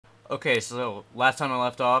Okay, so last time I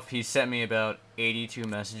left off, he sent me about 82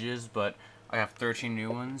 messages, but I have 13 new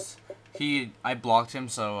ones. I blocked him,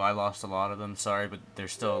 so I lost a lot of them. Sorry, but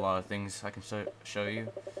there's still a lot of things I can show you.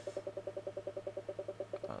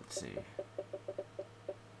 Let's see.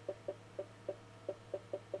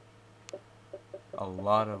 A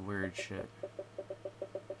lot of weird shit.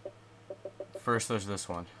 First, there's this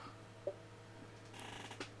one.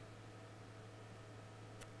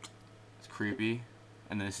 It's creepy,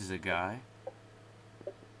 and this is a guy.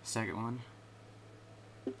 Second one.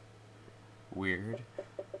 Weird.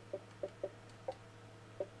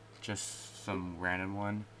 Just some random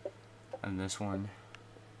one. And this one.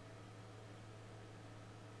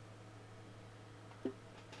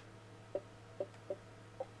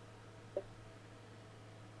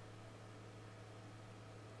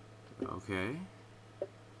 Okay.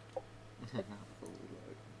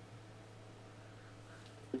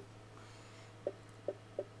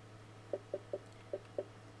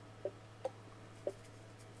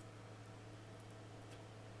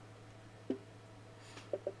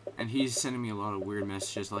 And he's sending me a lot of weird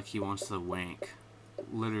messages like he wants to wank.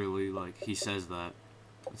 Literally, like, he says that.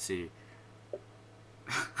 Let's see.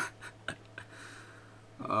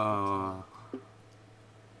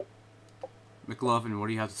 McLovin, what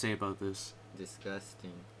do you have to say about this?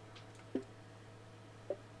 Disgusting.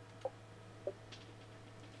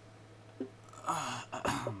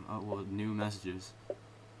 Oh, well, new messages.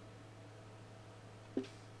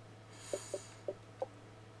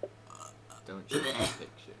 Don't show the picture.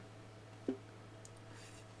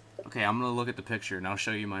 Okay, I'm gonna look at the picture and I'll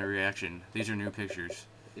show you my reaction. These are new pictures.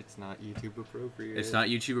 It's not YouTube appropriate. It's not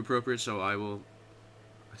YouTube appropriate, so I will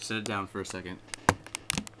set it down for a second.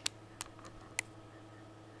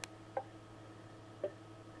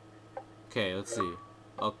 Okay, let's see.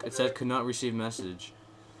 Oh, it said could not receive message.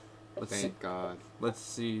 Thank God. Let's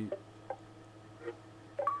see.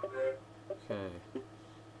 Okay.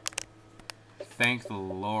 Thank the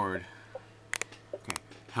Lord. Okay.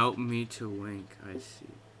 Help me to wank. I see.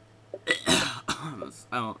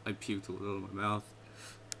 I puked a little in my mouth.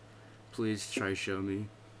 Please try show me.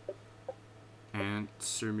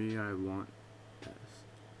 Answer me. I want this.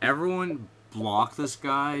 Everyone block this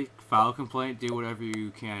guy. File a complaint. Do whatever you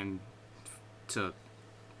can to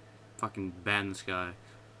fucking ban this guy.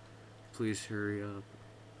 Please hurry up.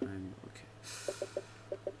 I'm okay.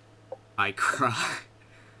 I cry.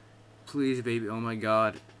 Please, baby. Oh my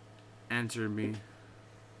God. Answer me.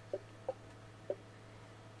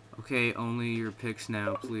 Okay, only your pics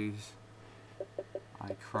now, please.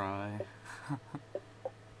 I cry.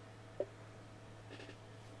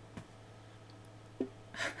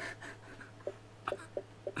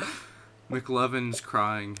 McLovin's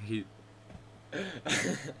crying. He.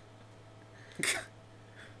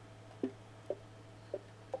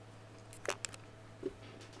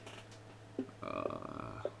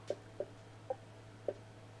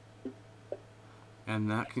 And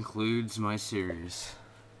that concludes my series.